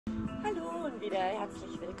wieder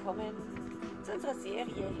herzlich willkommen zu unserer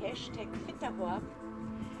Serie #fitdahoam.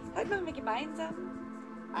 Heute machen wir gemeinsam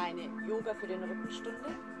eine Yoga für den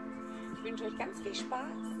Rückenstunde. Ich wünsche euch ganz viel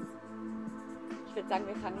Spaß. Ich würde sagen,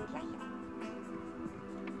 wir fangen gleich an.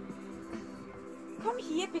 Komm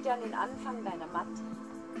hier bitte an den Anfang deiner Matte.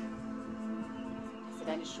 Lasse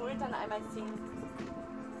deine Schultern einmal sinken.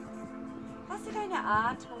 Lasse deine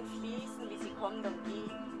Atmung fließen, wie sie kommt und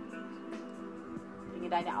geht. Bringe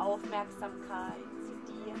deine Aufmerksamkeit zu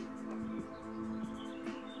dir.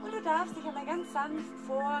 Und du darfst dich einmal ganz sanft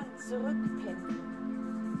vor und zurück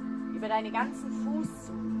pendeln. Über deine ganzen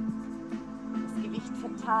Fußsohlen. Das Gewicht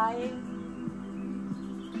verteilen.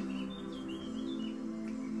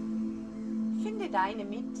 Finde deine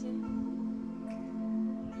Mitte.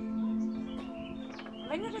 Und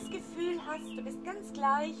wenn du das Gefühl hast, du bist ganz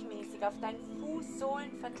gleichmäßig auf deinen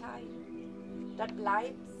Fußsohlen verteilt, dort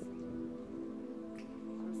bleibst,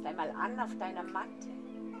 kommst einmal an auf deiner Matte,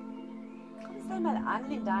 kommst einmal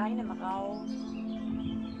an in deinem Raum.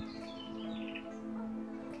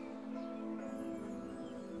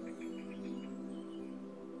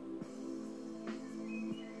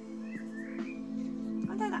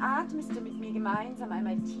 Und dann atmest du mit mir gemeinsam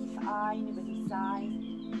einmal tief ein über die Seite,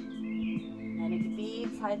 in eine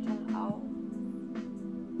Gebetshaltung auf.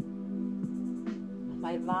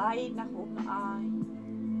 Nochmal weit nach oben ein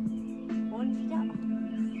und wieder auf.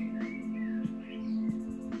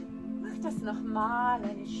 Das nochmal,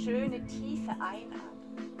 eine schöne tiefe Einatmung.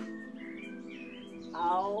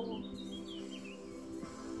 Aus.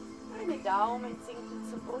 Deine Daumen sinken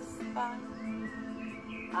zum Brustbein.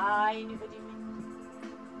 Ein über die Mitte.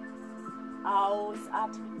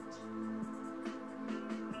 Ausatmen.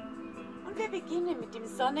 Und wir beginnen mit dem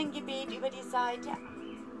Sonnengebet über die Seite.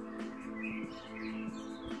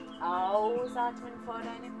 Ausatmen vor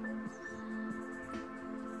deinem Brust.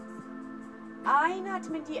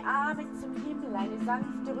 Einatmen die Arme zum Himmel, eine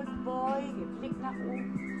sanfte Rückbeuge, Blick nach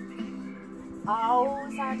oben.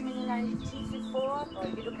 Ausatmen in eine tiefe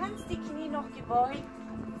Vorbeuge. Du kannst die Knie noch gebeugt.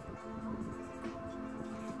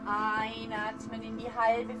 Einatmen in die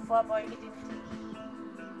halbe Vorbeuge, den Tisch.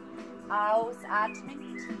 Ausatmen.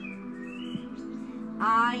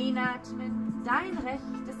 Einatmen, dein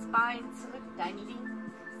rechtes Bein zurück, dein linkes.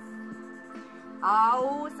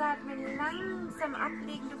 Ausatmen, langsam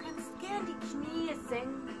ablegen. Du kannst gern die Knie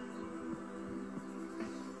senken.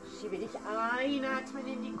 Schiebe dich einatmen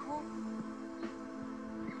in die Kuh.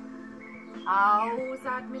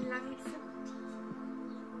 Ausatmen langsam.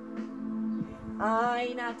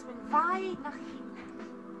 Einatmen weit nach hinten.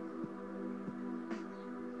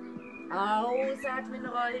 Ausatmen,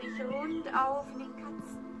 roll dich rund auf in den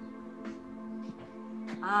Katzen.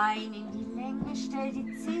 Ein in die Länge, stell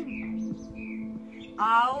die Zähne.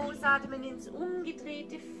 Ausatmen ins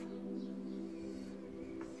umgedrehte F.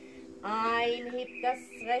 Einheb das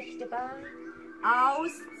rechte Bein.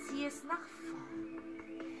 Auszieh es nach vorn.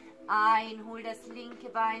 Einhol das linke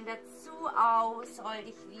Bein dazu. Aus, roll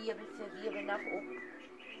dich Wirbel für Wirbel nach oben.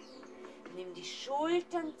 Nimm die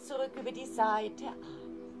Schultern zurück über die Seite an.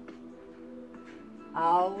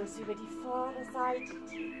 Aus über die Vorderseite.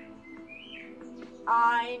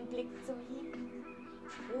 Ein Blick zum Himmel.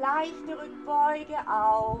 Leichte Rückbeuge,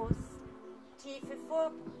 aus, tiefe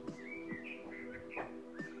Vorbeuge.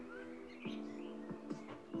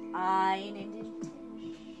 Ein in den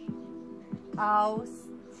Tisch, aus,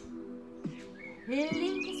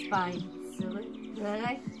 linkes Bein zurück,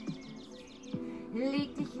 rechts,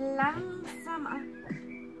 leg dich langsam an.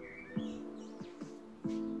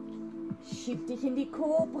 Schieb dich in die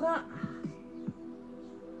Kobra,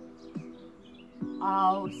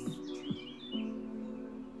 aus.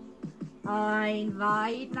 Ein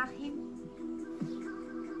weit nach hinten.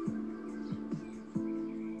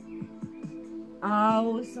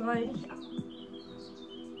 Aus, roll dich auf.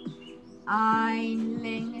 Ein,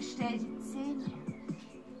 Länge, stell die Zähne.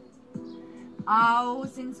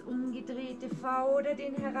 Aus ins umgedrehte V oder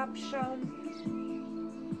den Herabschauen.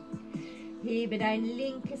 Hebe dein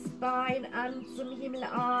linkes Bein an zum Himmel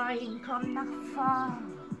ein. Komm nach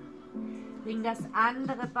vorn. Bring das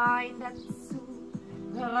andere Bein dazu.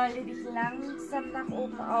 Rolle dich langsam nach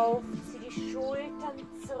oben auf, zieh die Schultern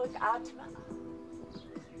zurück, atme an.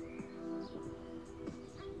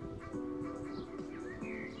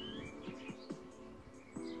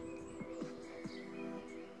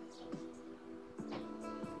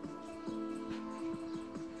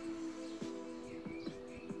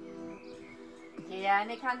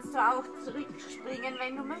 Gerne kannst du auch zurückspringen,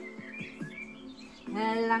 wenn du möchtest.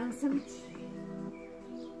 Langsam tief.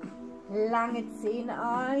 Lange Zehen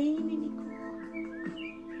ein in die Kuh.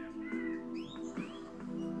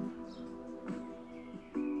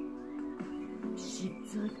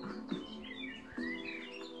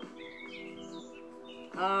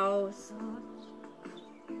 Aus.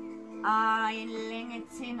 Ein, Länge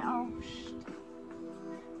 10 aufstehen.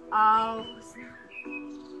 Aus.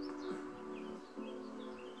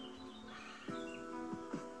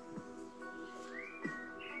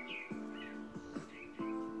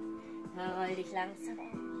 Roll dich langsam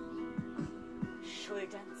auf.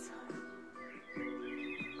 Schultern zurück.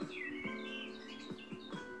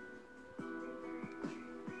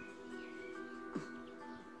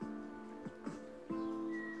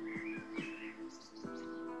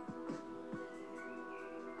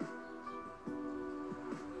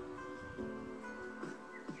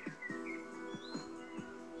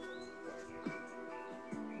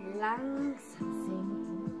 Langsam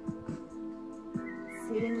sinken.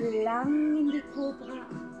 Zählen lang in die Kobra.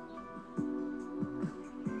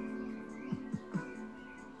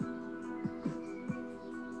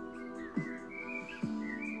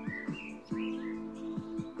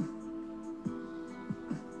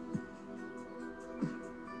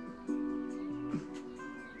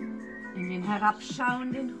 In den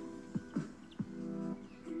herabschauenden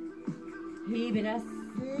hebe das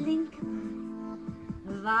linke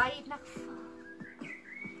Bein weit nach vorn.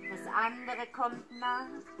 Das andere kommt nach.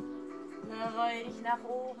 Roll dich nach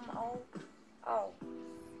oben auf. Auf.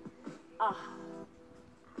 Ach.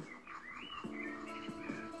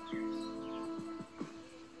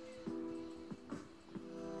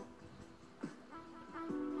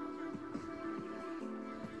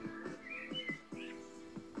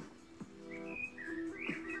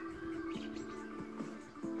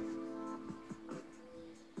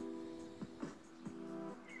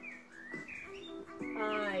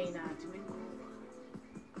 Einatmen.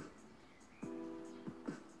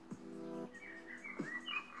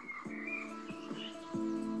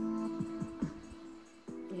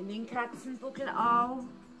 In den Katzenbuckel auf.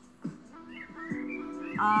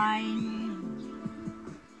 Ein.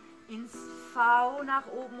 Ins V nach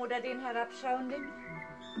oben oder den herabschauenden.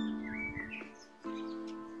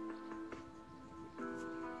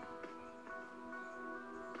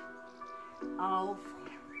 Auf.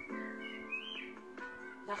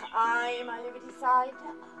 Noch einmal über die Seite.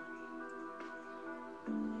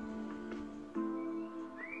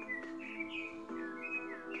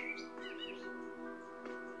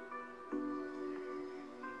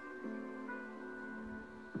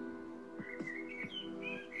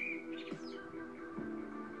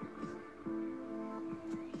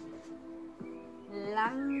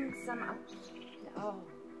 Langsam ab. Auf.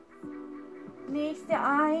 Nächste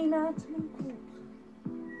Einatmung.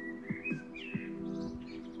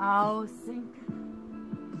 Aussinken.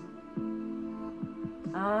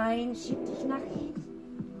 Ein, schieb dich nach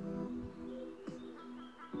hinten.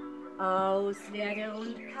 Aus, werde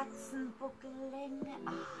rund, Katzenbuckellänge.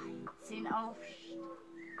 10 aufstehen.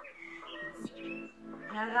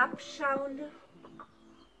 Herabschauende.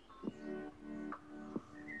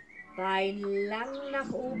 Bein lang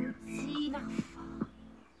nach oben, zieh nach vorn.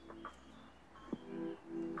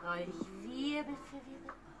 Roll dich Wirbel für Wirbel.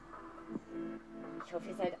 Ich hoffe,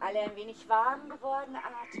 ihr seid alle ein wenig warm geworden.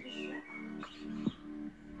 Atme hier.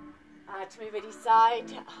 Atme über die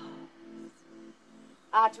Seite aus.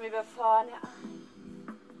 Atme über vorne ein.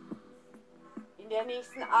 In der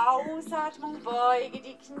nächsten Ausatmung beuge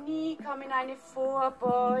die Knie, komm in eine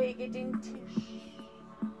Vorbeuge, den Tisch.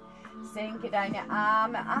 Senke deine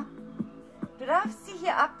Arme ab. Du darfst sie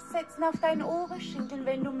hier absetzen auf deinen Oberschenkel,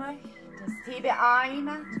 wenn du möchtest. Hebe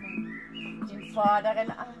einatmen, den vorderen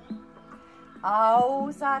Arm.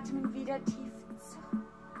 Ausatmen, wieder tief zurück.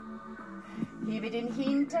 Hebe den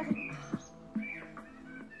hinteren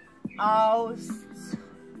Arm. Aus. Zurück.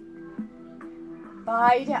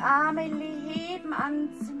 Beide Arme heben an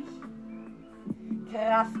zu mir.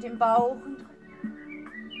 Kraft im Bauch und Rücken.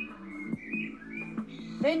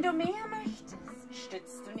 Wenn du mehr möchtest,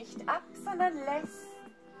 stützt du nicht ab, sondern lässt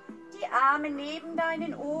die Arme neben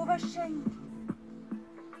deinen Oberschenkeln.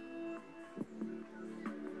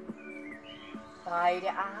 Beide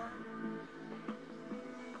Arme.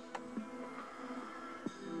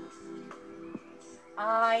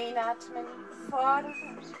 Einatmen,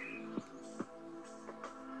 Vorderseite.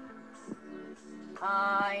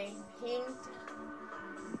 Ein, hinter.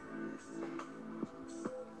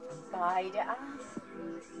 Beide Arme.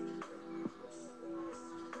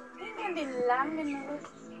 Bring an den langen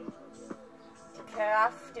Rücken. Die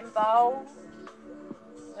Kraft im Bauch,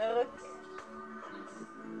 Rücken.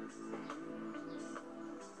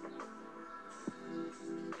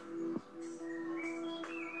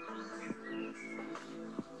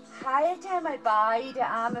 Halte einmal beide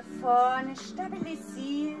Arme vorne,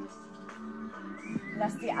 stabilisieren.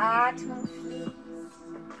 Lass die Atmung fließen.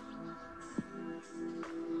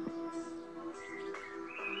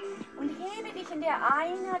 und hebe dich in der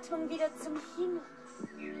Einatmung wieder zum Himmel.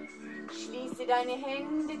 Schließe deine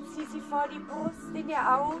Hände, zieh sie vor die Brust in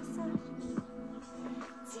der Ausatmung.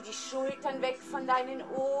 Zieh die Schultern weg von deinen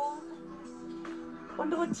Ohren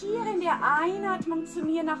und rotiere in der Einatmung zu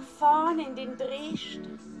mir nach vorne in den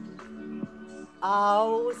Drehstand.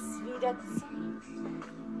 Aus, wieder zurück.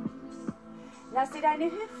 Lasse deine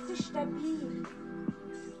Hüfte stabil.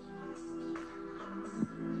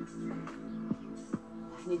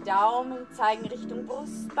 Deine Daumen zeigen Richtung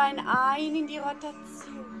Brustbein, ein in die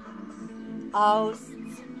Rotation. Aus.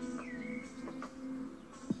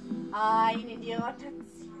 Ein in die Rotation.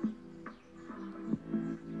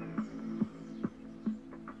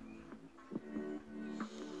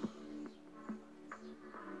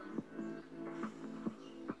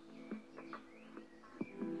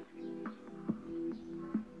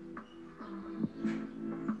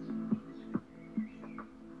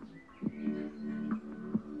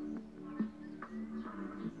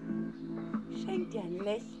 Schenk dir ein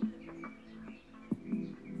Lächeln.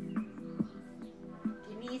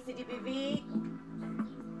 Genieße die Bewegung.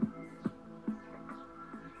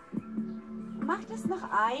 Und mach das noch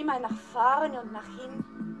einmal nach vorne und nach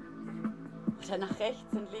hinten. Oder nach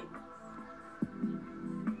rechts und links.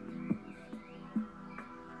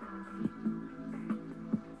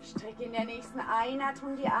 Strecke in der nächsten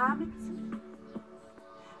Einatmung die Arme zu.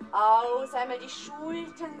 Aus, einmal die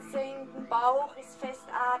Schultern senken, Bauch ist fest,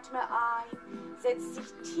 atme ein. Setz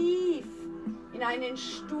dich tief in einen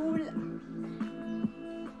Stuhl.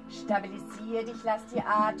 Stabilisier dich, lass die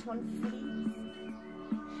Atmung fließen.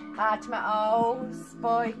 Atme aus,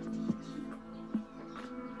 beug dich.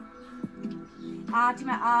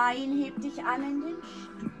 Atme ein, heb dich an in den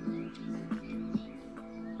Stuhl.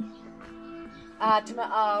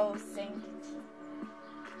 Atme aus, senke dich.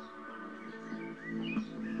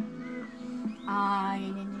 Ein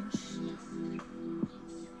in den Stuhl.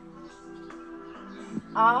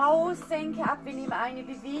 Aus, senke ab, wir nehmen eine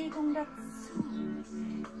Bewegung dazu.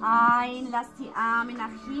 Ein, lass die Arme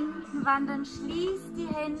nach hinten wandern, schließ die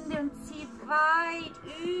Hände und zieh weit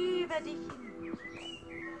über dich hin.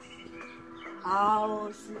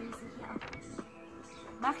 Aus, löse hier ab.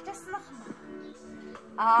 Mach das nochmal.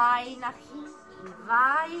 Ein, nach hinten,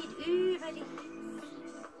 weit über dich hin.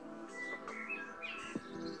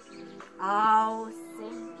 Aus,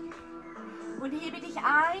 senke. Und hebe dich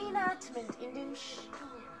einatmend in den Stuhl.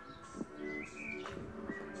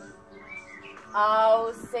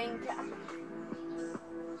 Aus, senke ab.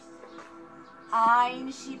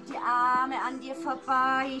 Ein, schieb die Arme an dir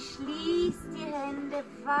vorbei, schließ die Hände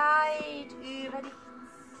weit über dich.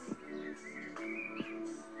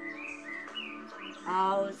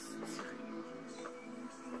 Aus,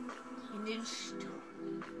 in den Stuhl.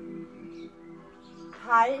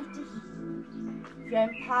 Halt dich für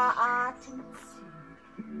ein paar Atemzüge.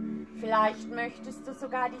 Vielleicht möchtest du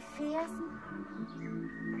sogar die Fersen.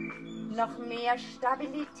 Noch mehr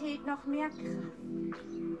Stabilität, noch mehr Kraft.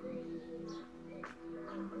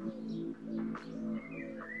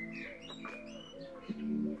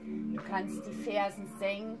 Du kannst die Fersen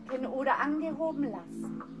senken oder angehoben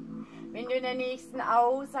lassen. Wenn du in der nächsten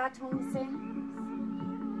Ausatmung senkst,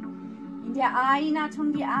 in der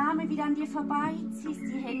Einatmung die Arme wieder an dir vorbeiziehst,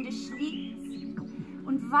 die Hände schließt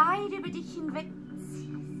und weit über dich hinwegziehst.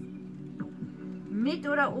 Mit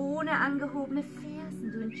oder ohne angehobene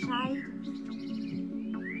Fersen, du entscheidest.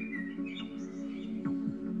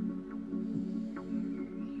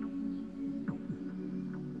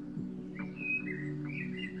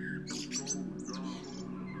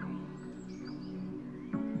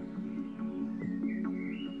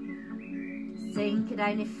 Senke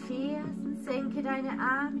deine Fersen, senke deine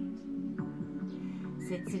Arme.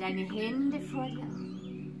 Setze deine Hände vor dir auf.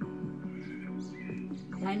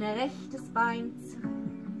 Dein rechtes Bein zurück,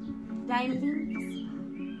 dein linkes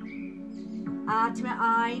Bein. Atme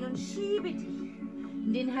ein und schiebe dich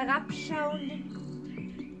in den herabschauenden.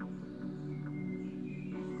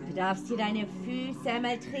 Du darfst hier deine Füße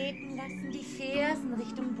einmal treten lassen, die Fersen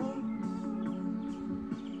Richtung Boden.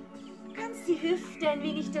 Du kannst die Hüfte ein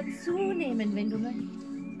wenig dazu nehmen, wenn du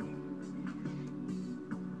möchtest.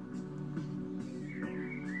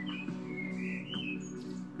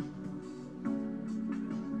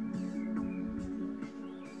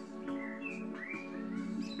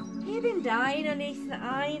 Hebe in deiner nächsten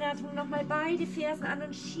Einatmung nochmal beide Fersen an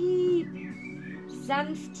und schieb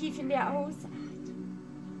sanft tief in der Ausatmung.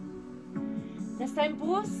 Lass dein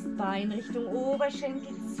Brustbein Richtung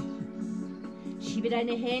Oberschenkel ziehen. Schiebe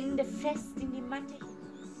deine Hände fest in die Matte hin.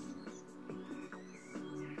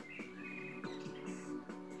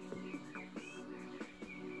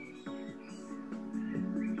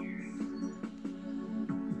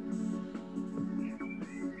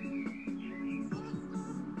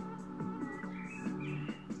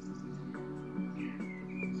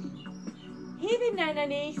 Hebe in deiner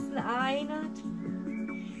nächsten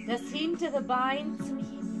Einatmung das hintere Bein zum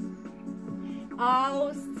Himmel.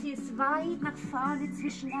 Aus, zieh es weit nach vorne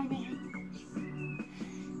zwischen deine Hände.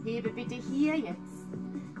 Hebe bitte hier jetzt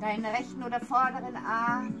deinen rechten oder vorderen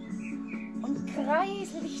Arm und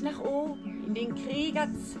kreise dich nach oben in den Krieger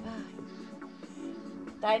 2.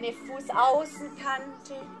 Deine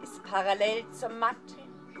Fußaußenkante ist parallel zur Matte.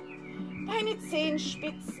 Deine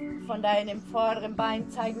Zehenspitzen von deinem vorderen Bein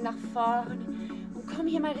zeigen nach vorne und komm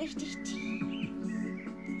hier mal richtig tief.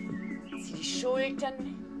 Zieh die Schultern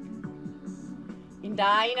weg. In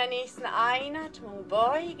deiner nächsten Einatmung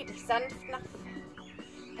beuge dich sanft nach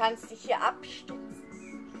vorne. Kannst dich hier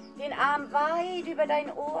abstützen. Den Arm weit über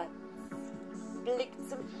dein Ohr. Blick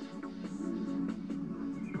zum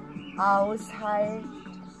Aushalten.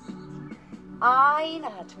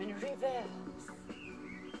 Einatmen, reverse.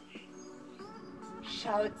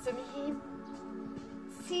 Schau zum Himmel.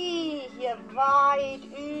 Zieh hier weit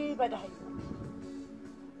über dein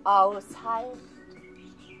Ohr. Aushalten.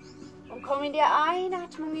 Und komm in der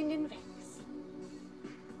Einatmung in den Wechsel.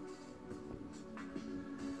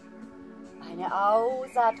 Eine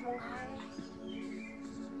Ausatmung halten.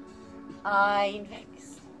 Ein Wechsel.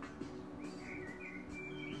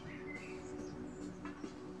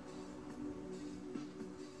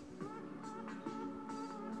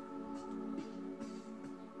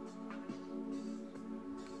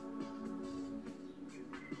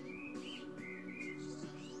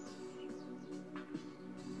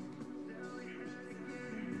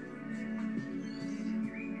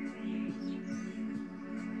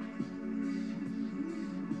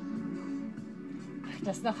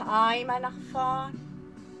 Das noch einmal nach vorn.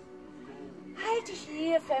 Halte dich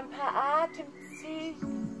hier für ein paar Atemzüge.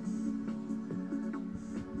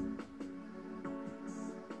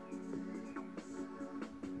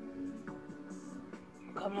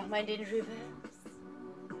 Komm nochmal in den Reverse.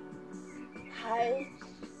 Halt.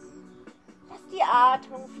 Lass die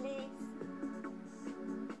Atmung fließen.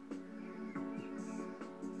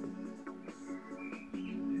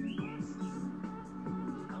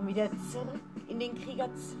 Komm wieder zurück in den Krieger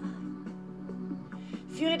 2.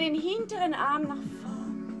 Führe den hinteren Arm nach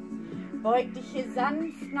vorn. Beug dich hier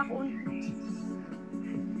sanft nach unten.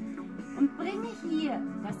 Und bringe hier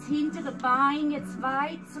das hintere Bein jetzt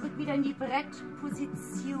weit zurück wieder in die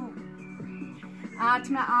Brettposition.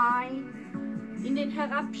 Atme ein in den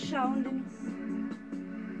herabschauenden.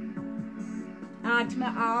 Atme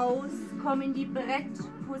aus, komm in die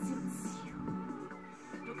Brettposition.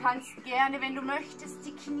 Du kannst gerne, wenn du möchtest,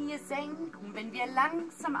 die Knie senken, wenn wir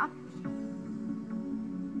langsam abgehen.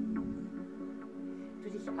 Für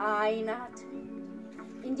dich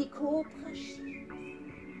einatmen, in die Kobra schieben.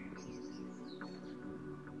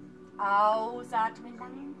 Ausatmen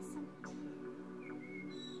langsam.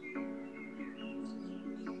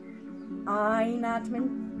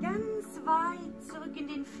 Einatmen ganz weit zurück in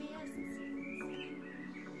den Fersen.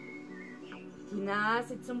 Die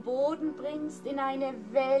Nase zum Boden bringst in eine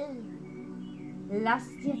Welle. Lass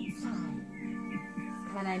dir Zeit.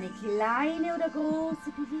 Es kann eine kleine oder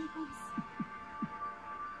große Bewegung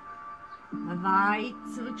sein. Weit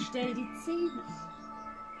zurück, stell die Zähne.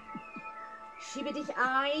 Schiebe dich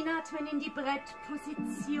einatmen in die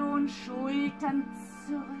Brettposition, Schultern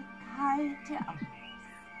zurück, halte aus.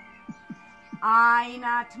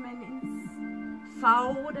 Einatmen ins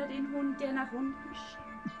V oder den Hund, der nach unten schaut.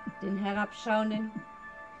 Den herabschauenden.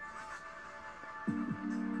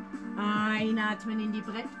 Einatmen in die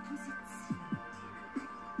Brettposition.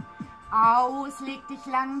 Aus, leg dich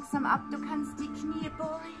langsam ab, du kannst die Knie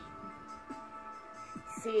beugen.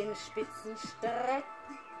 Zehenspitzen strecken.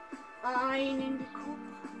 Ein in die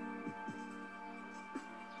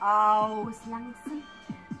Kobra. Aus, langsam.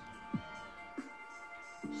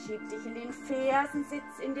 Schieb dich in den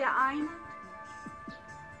Fersensitz in der Einheit.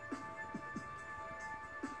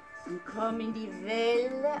 Und komm in die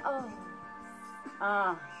Welle aus.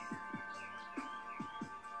 Ein.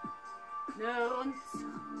 Und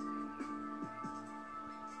zurück.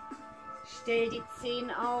 Stell die Zehen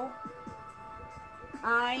auf.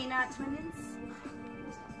 Einatmen ins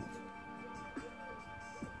Brett.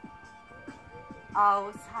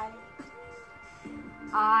 Aushalten.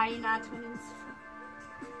 Einatmen ins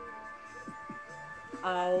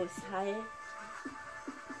Feuer. Aushalten.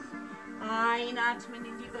 Einatmen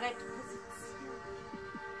in die Brettposition.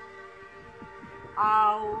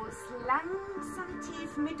 Aus, langsam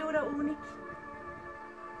tief mit oder ohne Knie.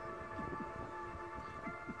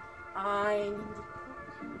 Ein in die Kobra.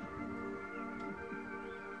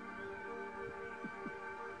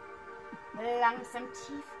 Langsam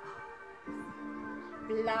tief auf.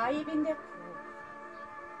 Bleib in der Kobra.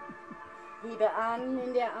 Hebe an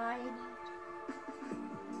in der Einatmung.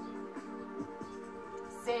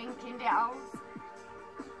 Senk in der Ausatmung.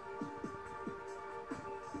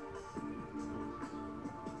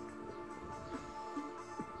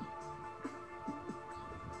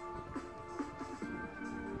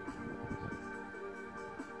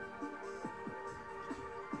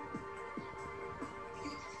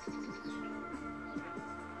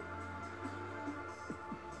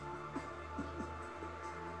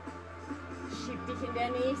 Schieb dich in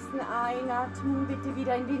der nächsten Einatmung bitte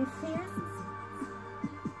wieder in den Fersensitz.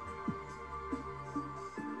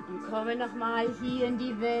 Und komme nochmal hier in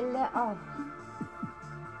die Welle auf.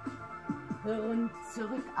 Und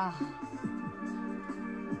zurück auf.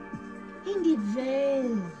 In die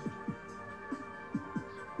Welle.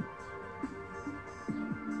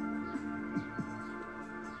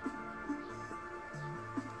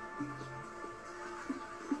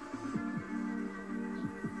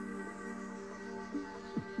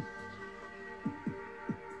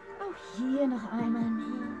 Hier noch einmal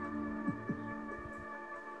mehr.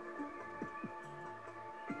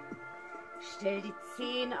 Stell die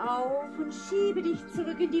Zehen auf und schiebe dich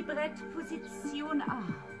zurück in die Brettposition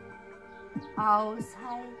auf.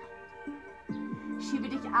 Aushalten. Schiebe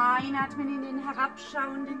dich einatmen in den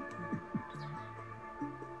herabschauenden Punkt.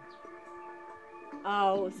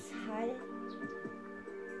 Aushalten.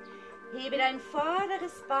 Hebe dein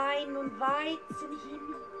vorderes Bein nun weit zum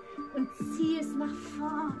Himmel und zieh es nach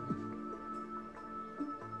vorn.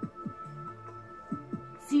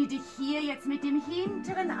 Zieh dich hier jetzt mit dem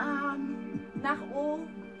hinteren Arm nach oben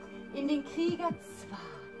in den Krieger 2.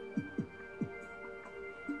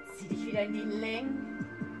 Zieh dich wieder in die Länge.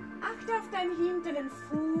 Achte auf deinen hinteren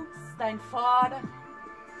Fuß, dein Vorder'.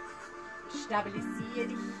 Stabilisiere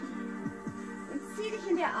dich hier und zieh dich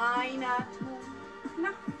in der Einatmung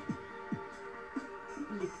nach vorn.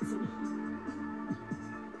 Blick zum Himmel.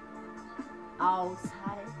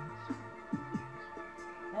 Aushalten.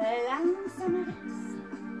 Langsam wechseln.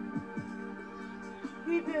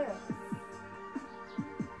 Reverse.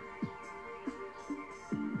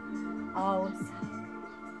 Aushalten.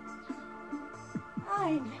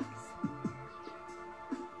 Einwechseln.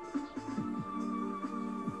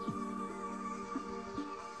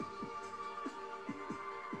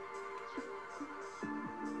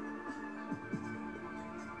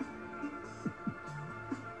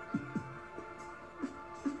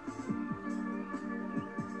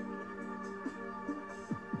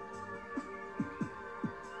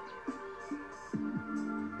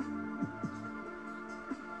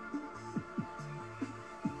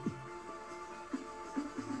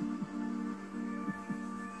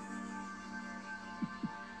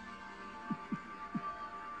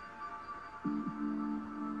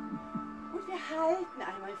 Halten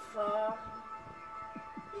einmal vor,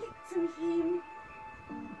 blick zum Himmel,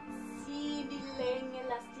 zieh in die Länge,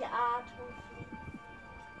 lass die Atmung fließen.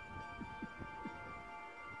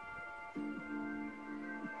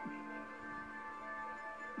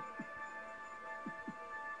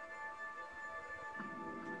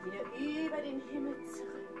 Wieder über den Himmel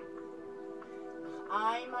zurück, noch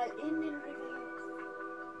einmal in den Reverse.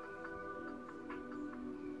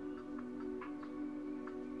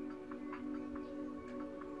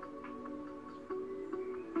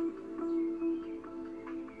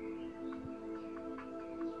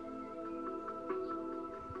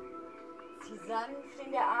 Sanft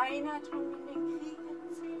in der Einatmung in den Krieger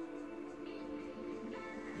zurück.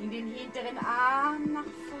 In den hinteren Arm nach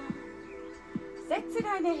vorn. Setze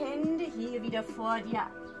deine Hände hier wieder vor dir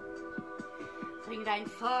ab. Bring dein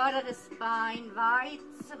vorderes Bein weit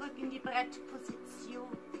zurück in die Brettposition.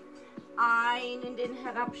 Ein in den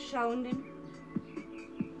herabschauenden.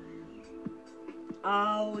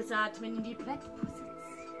 Ausatmen in die Brettposition.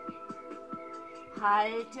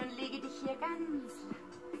 Halte und lege dich hier ganz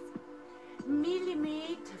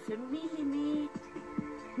Millimeter für Millimeter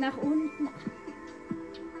nach unten ab.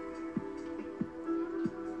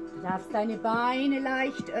 Du darfst deine Beine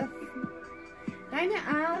leicht öffnen, deine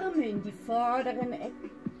Arme in die vorderen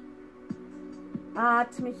Ecken.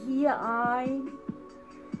 Atme hier ein,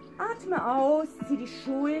 atme aus, zieh die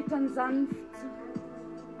Schultern sanft zurück.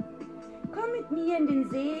 Komm mit mir in den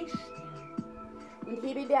Seestern und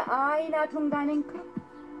hebe in der Einatmung deinen Kopf,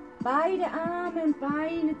 beide Arme und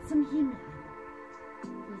Beine zum Himmel.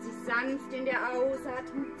 Sie sanft in der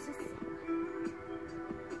Ausatmung zu sehen.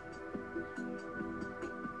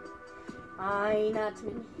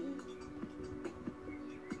 Einatmen hier.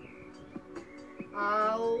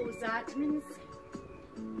 Ausatmen senken.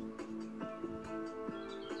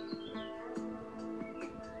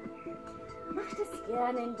 Mach das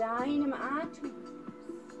gerne in deinem Atem.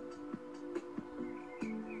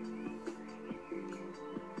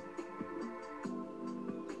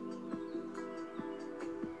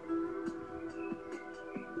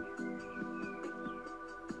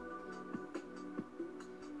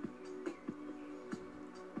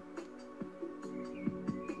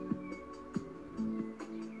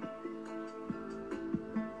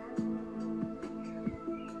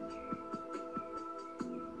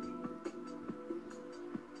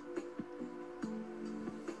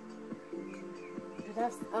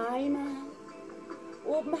 darfst einmal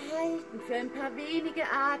oben halten für ein paar wenige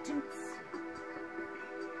Atemzüge.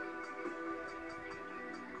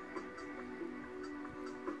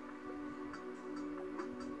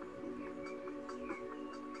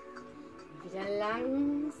 Wieder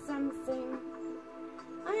langsam senken.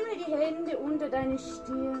 Einmal die Hände unter deine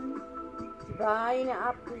Stirn, die Beine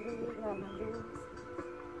ablegen, einmal los.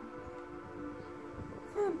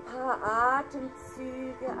 Für ein paar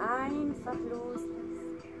Atemzüge einfach loslassen.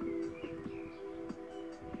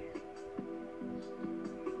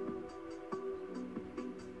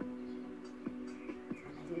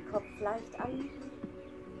 Einmal den Kopf leicht anheben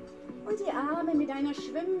und die Arme mit einer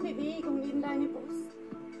Schwimmbewegung neben deine Brust.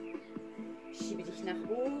 Schiebe dich nach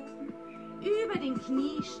oben, über den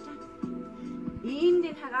Kniestand, in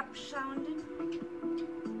den herabschauenden.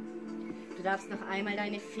 Du darfst noch einmal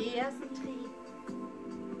deine Fersen drehen.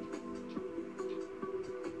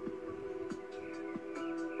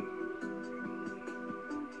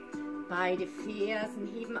 Beide Fersen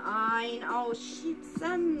heben ein, aus, schieb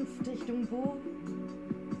sanft Richtung Boden.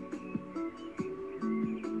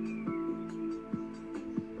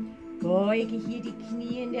 Beuge hier die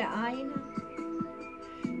Knie in der Einheit.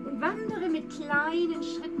 Wandere mit kleinen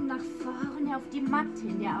Schritten nach vorne auf die Matte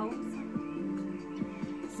in der Ausatmung.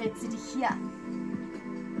 Setze dich hier an.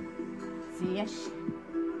 Sehr schön.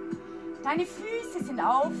 Deine Füße sind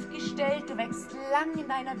aufgestellt, du wächst lang in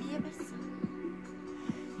deiner Wirbelsäule.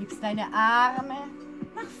 Hebst deine Arme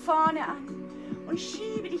nach vorne an und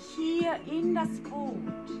schiebe dich hier in das Boot.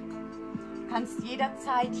 Du kannst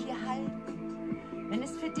jederzeit hier halten, wenn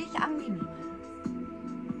es für dich angenehm ist.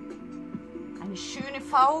 Eine schöne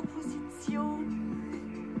V-Position.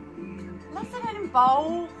 Lasse deinen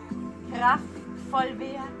Bauch kraftvoll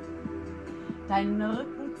werden. Deinen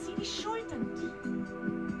Rücken, zieh die Schultern tief.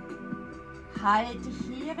 Halte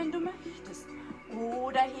hier, wenn du möchtest.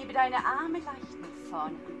 Oder hebe deine Arme leicht nach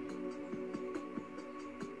vorne an.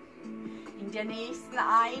 In der nächsten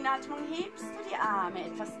Einatmung hebst du die Arme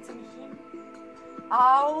etwas zum Himmel.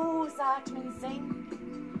 Ausatmen, senken.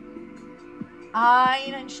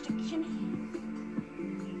 Ein Stückchen hin.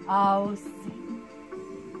 Aussenken.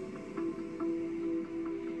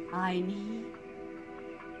 Einheben.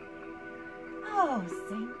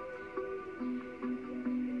 Aussenken.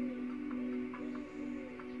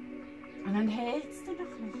 Und dann hältst du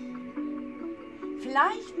noch nicht.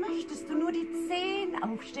 Vielleicht möchtest du nur die Zehen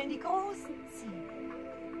aufstellen, die großen Zehen.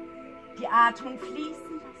 Die Atmung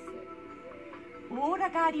fließen lassen. Oder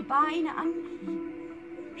gar die Beine anheben.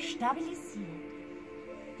 Stabilisieren.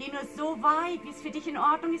 Geh nur so weit, wie es für dich in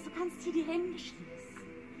Ordnung ist. Du kannst hier die Hände schließen.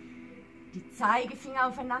 Die Zeigefinger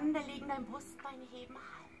aufeinander legen, dein Brustbein heben,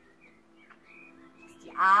 halten. Lass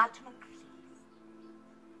die Atmung fließen.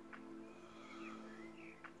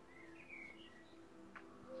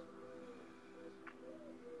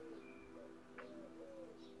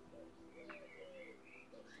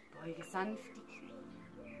 Beuge sanft die Knie.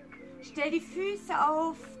 Stell die Füße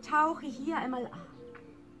auf, tauche hier einmal ab.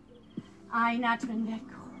 Einatmen, der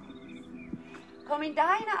Kopf. Komm in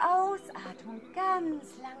deiner Ausatmung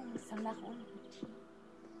ganz langsam nach unten tief.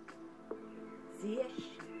 Sehr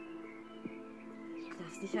schön. Du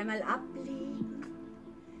darfst dich einmal ablegen.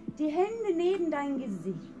 Die Hände neben dein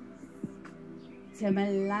Gesicht. Zieh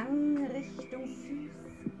einmal lang Richtung Füße.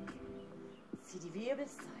 Zieh die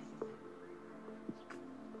Wirbelsäule.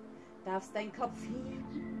 Darfst deinen Kopf heben.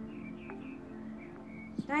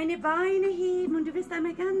 Deine Beine heben und du wirst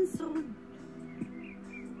einmal ganz rund.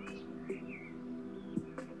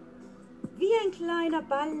 Wie ein kleiner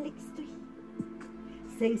Ball liegst du hier.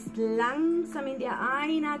 Senkst langsam in der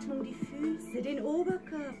Einatmung die Füße, den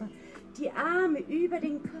Oberkörper, die Arme über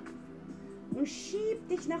den Kopf und schieb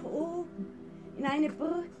dich nach oben in eine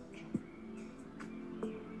Brücke.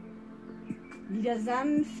 Wieder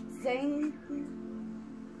sanft senken.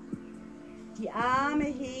 Die Arme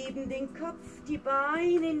heben, den Kopf, die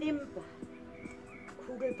Beine in den Ball.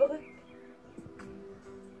 Kugelbrücke.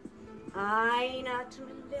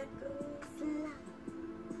 Einatmen, der große lang.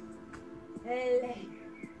 Länge.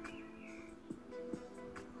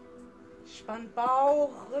 Spann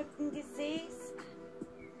Bauch, Rücken, Gesäß an.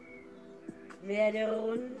 Werde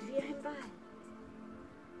rund wie ein Ball.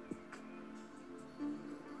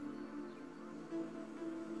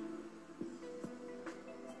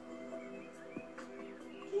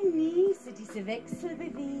 Genieße diese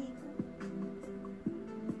Wechselbewegung.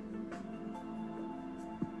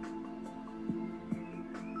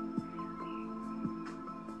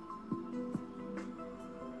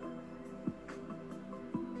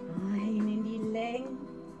 Ein in die Länge.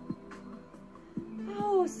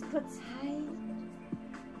 Aus, kurz halten.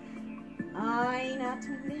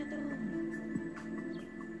 Einatmen mehr drum.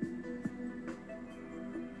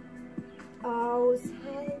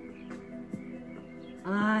 Aushalten.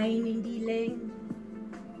 Ein in die Länge.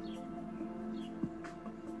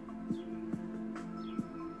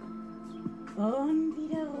 Und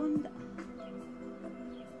wieder rund auf.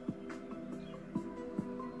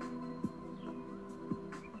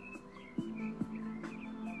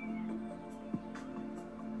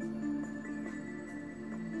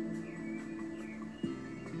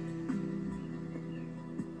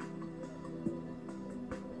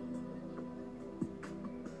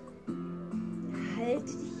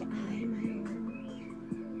 Halte dich einmal.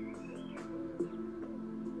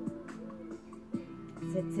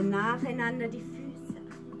 Setze nacheinander die Füße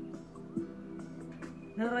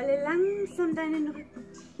an. Rolle langsam deinen Rücken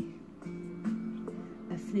tief.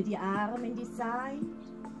 Öffne die Arme in die Seite.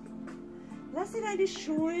 Lasse deine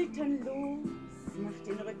Schultern los. Mach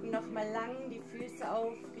den Rücken nochmal lang, die Füße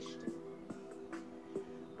aufgestellt.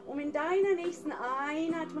 Um in deiner nächsten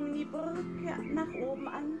Einatmung die Brücke nach oben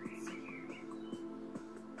anzuziehen.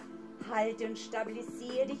 Halte und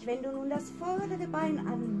stabilisiere dich, wenn du nun das vordere Bein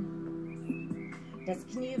annimmst. Das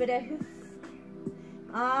Knie über der Hüfte.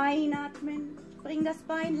 Einatmen, bring das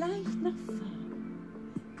Bein leicht nach vorne.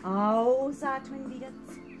 Ausatmen, wieder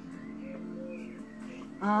zurück.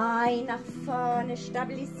 Ein nach vorne,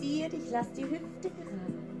 stabilisiere dich, lass die Hüfte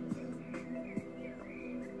gerade.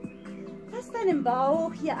 Lass deinen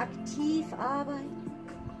Bauch hier aktiv arbeiten.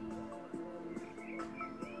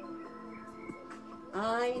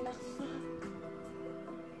 Ein nach vorne.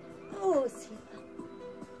 Aus hier.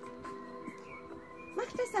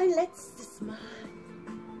 Mach das ein letztes Mal.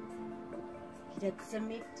 Wieder zur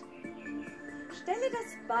Mitte. Stelle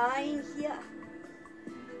das Bein hier an.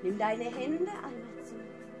 Nimm deine Hände einmal zu.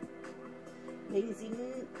 Bring sie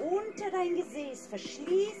unter dein Gesäß.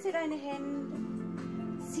 Verschließe deine Hände.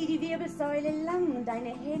 Zieh die Wirbelsäule lang und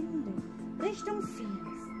deine Hände Richtung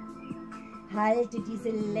Ferse. Halte diese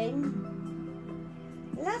Länge.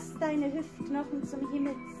 Lass deine Hüftknochen zum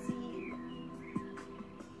Himmel ziehen.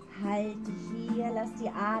 Halte hier, lass die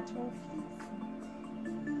Atmung fließen.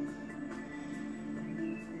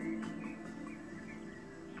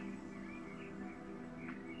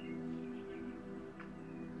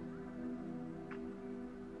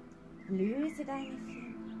 Löse deine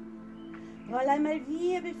Finger. Roll einmal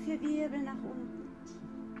Wirbel für Wirbel nach unten.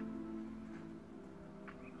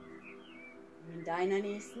 In deiner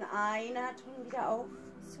nächsten Einatmung wieder auf.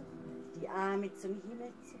 Die Arme zum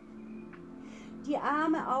Himmel ziehen. Die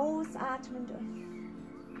Arme ausatmend öffnen.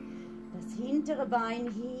 Das hintere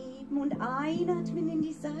Bein heben und einatmen in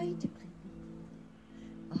die Seite bringen.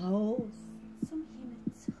 Aus zum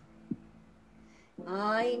Himmel zurück.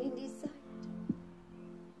 Ein in die Seite.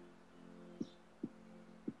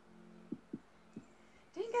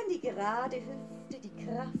 Denk an die gerade Hüfte, die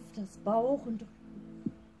Kraft aus Bauch und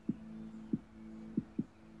Rücken.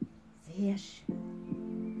 Sehr schön.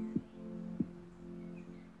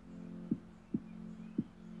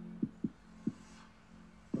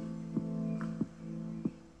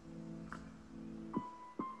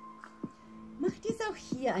 Auch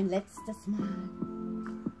hier ein letztes Mal.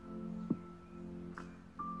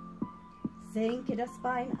 Senke das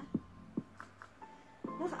Bein ab.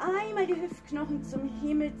 Noch einmal die Hüftknochen zum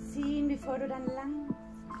Himmel ziehen, bevor du dann langsam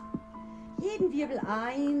jeden Wirbel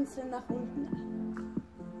einzeln nach unten ab.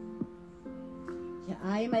 Hier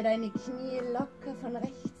einmal deine Knie locker von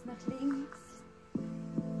rechts nach links.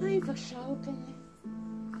 Einfach schaukeln lassen.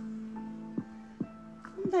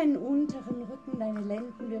 Deinen unteren Rücken, deine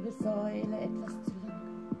Lendenwirbelsäule etwas zu lockern.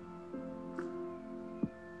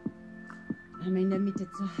 Einmal in der Mitte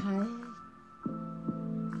zu halten.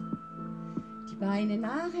 Die Beine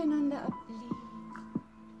nacheinander ablegen.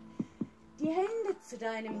 Die Hände zu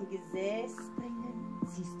deinem Gesäß bringen.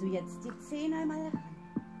 Ziehst du jetzt die Zehen einmal ran.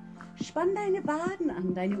 Spann deine Waden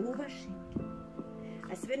an, deine Oberschenkel.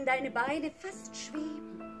 Als würden deine Beine fast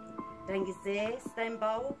schweben. Dein Gesäß, dein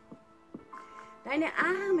Bauch. Deine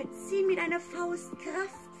Arme ziehen mit einer Faust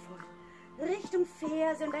kraftvoll Richtung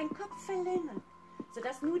Ferse und dein Kopf verlängert,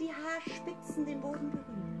 sodass nur die Haarspitzen den Boden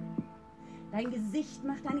berühren. Dein Gesicht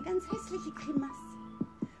macht eine ganz hässliche Grimasse.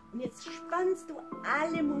 Und jetzt spannst du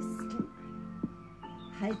alle Muskeln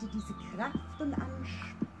an. Halte diese Kraft und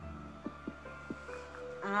Anspannung.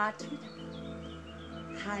 Atme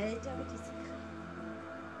dabei. Halte aber diese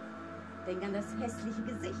Kraft. Denk an das hässliche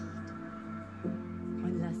Gesicht.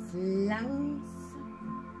 Und lass langsam.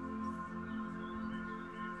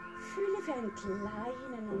 Fühle für einen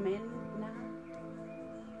kleinen Moment nach.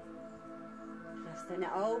 Du darfst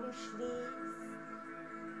deine Augen schließen.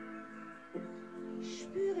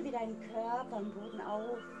 Spüre, wie dein Körper am Boden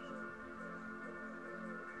auf.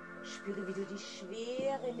 Spüre, wie du die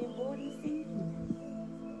Schwere in den Boden sinken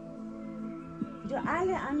lässt. Wie du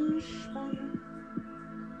alle Anspannung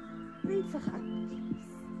einfach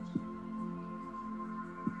abgibst.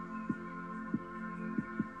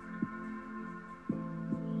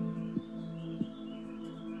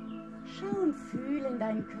 Schau und fühle in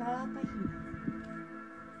deinen Körper hinein.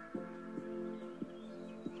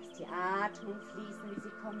 Lass die Atmung fließen, wie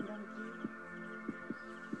sie kommt und geht.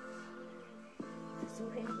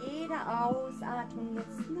 Versuche in jeder Ausatmung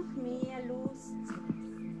jetzt noch mehr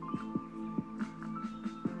loszulassen.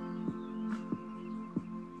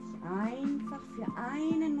 Dich einfach für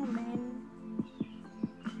einen Moment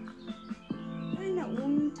deiner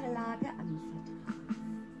Unterlage anvertrauen.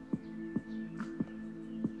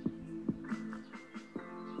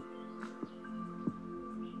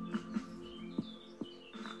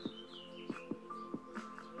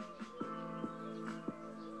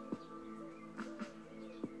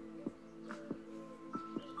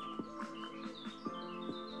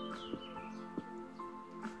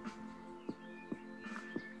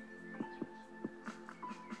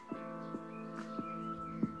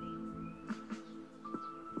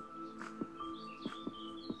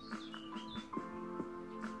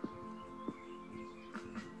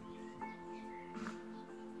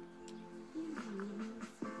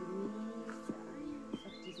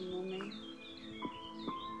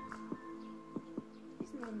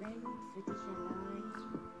 Für dich allein.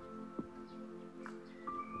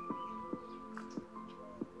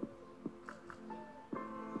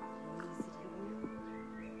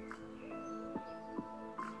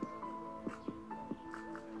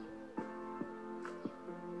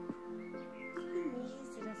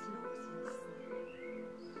 Genieße das Loslassen.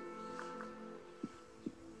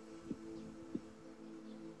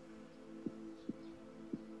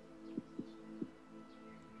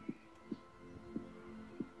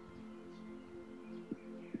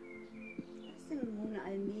 Nun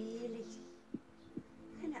allmählich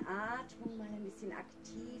deine Atmung mal ein bisschen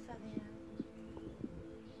aktiver werden.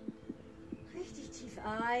 Richtig tief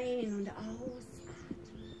ein- und ausatmen.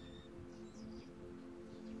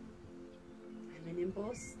 Einmal in den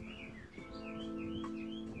Brustkorb.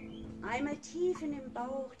 Einmal tief in den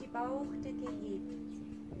Bauch, die Bauchdecke hebt sich.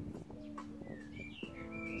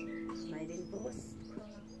 Einmal den Brustkorb.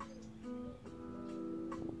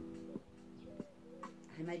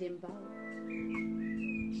 Einmal den Bauch.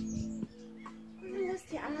 Lass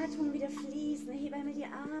die Atmung wieder fließen. Hebe einmal die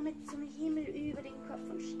Arme zum Himmel über den Kopf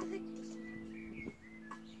und streck dich lang.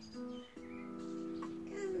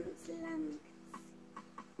 Ganz lang.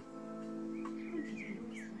 Und wieder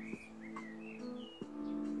loslassen.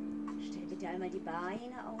 Stell bitte einmal die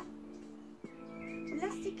Beine auf. Und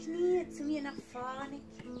lass die Knie zu mir nach vorne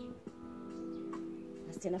gehen.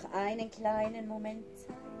 Lass dir noch einen kleinen Moment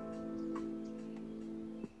Zeit.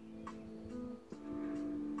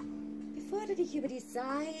 Bevor du dich über die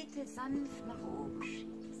Seite sanft nach oben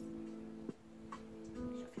schiebst.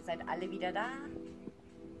 Ich hoffe, ihr seid alle wieder da.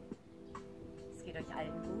 Es geht euch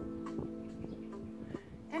allen gut.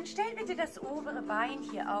 Dann stell bitte das obere Bein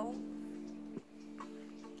hier auf.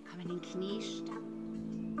 Komm in den Kniestand.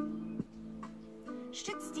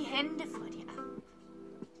 Stütz die Hände vor dir ab.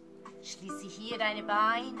 Schließe hier deine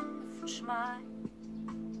Beine hüftschmal.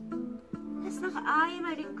 Lass noch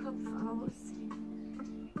einmal den Kopf aussehen.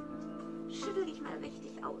 Schüttel dich mal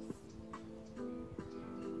richtig aus.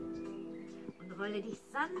 Und rolle dich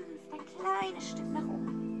sanft ein kleines Stück nach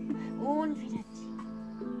oben. Und wieder tief.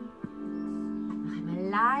 Noch einmal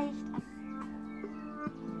leicht an.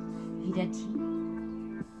 Wieder tief.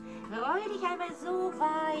 Roll dich einmal so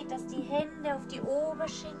weit, dass die Hände auf die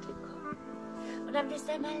Oberschenkel kommen. Und dann wirst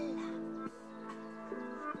du einmal lang.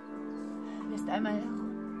 Wirst einmal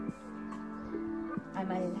rund.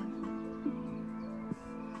 Einmal lang.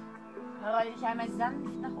 Roll dich einmal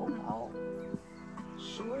sanft nach oben auf.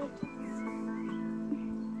 Schultern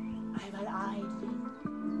ziehen. Einmal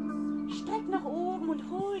einlegen. Streck nach oben und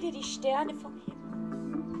hol dir die Sterne vom Himmel.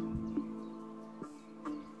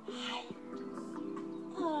 Halt.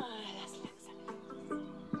 Oh, lass langsam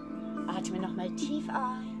los. Atme nochmal tief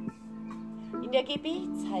ein. In der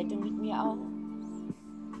Gebetshaltung mit mir aus.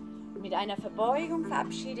 Mit einer Verbeugung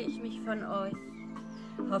verabschiede ich mich von euch.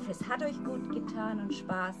 Ich hoffe, es hat euch gut getan und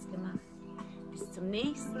Spaß gemacht. Bis zum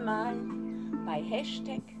nächsten Mal bei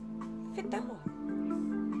 #fitdahoam.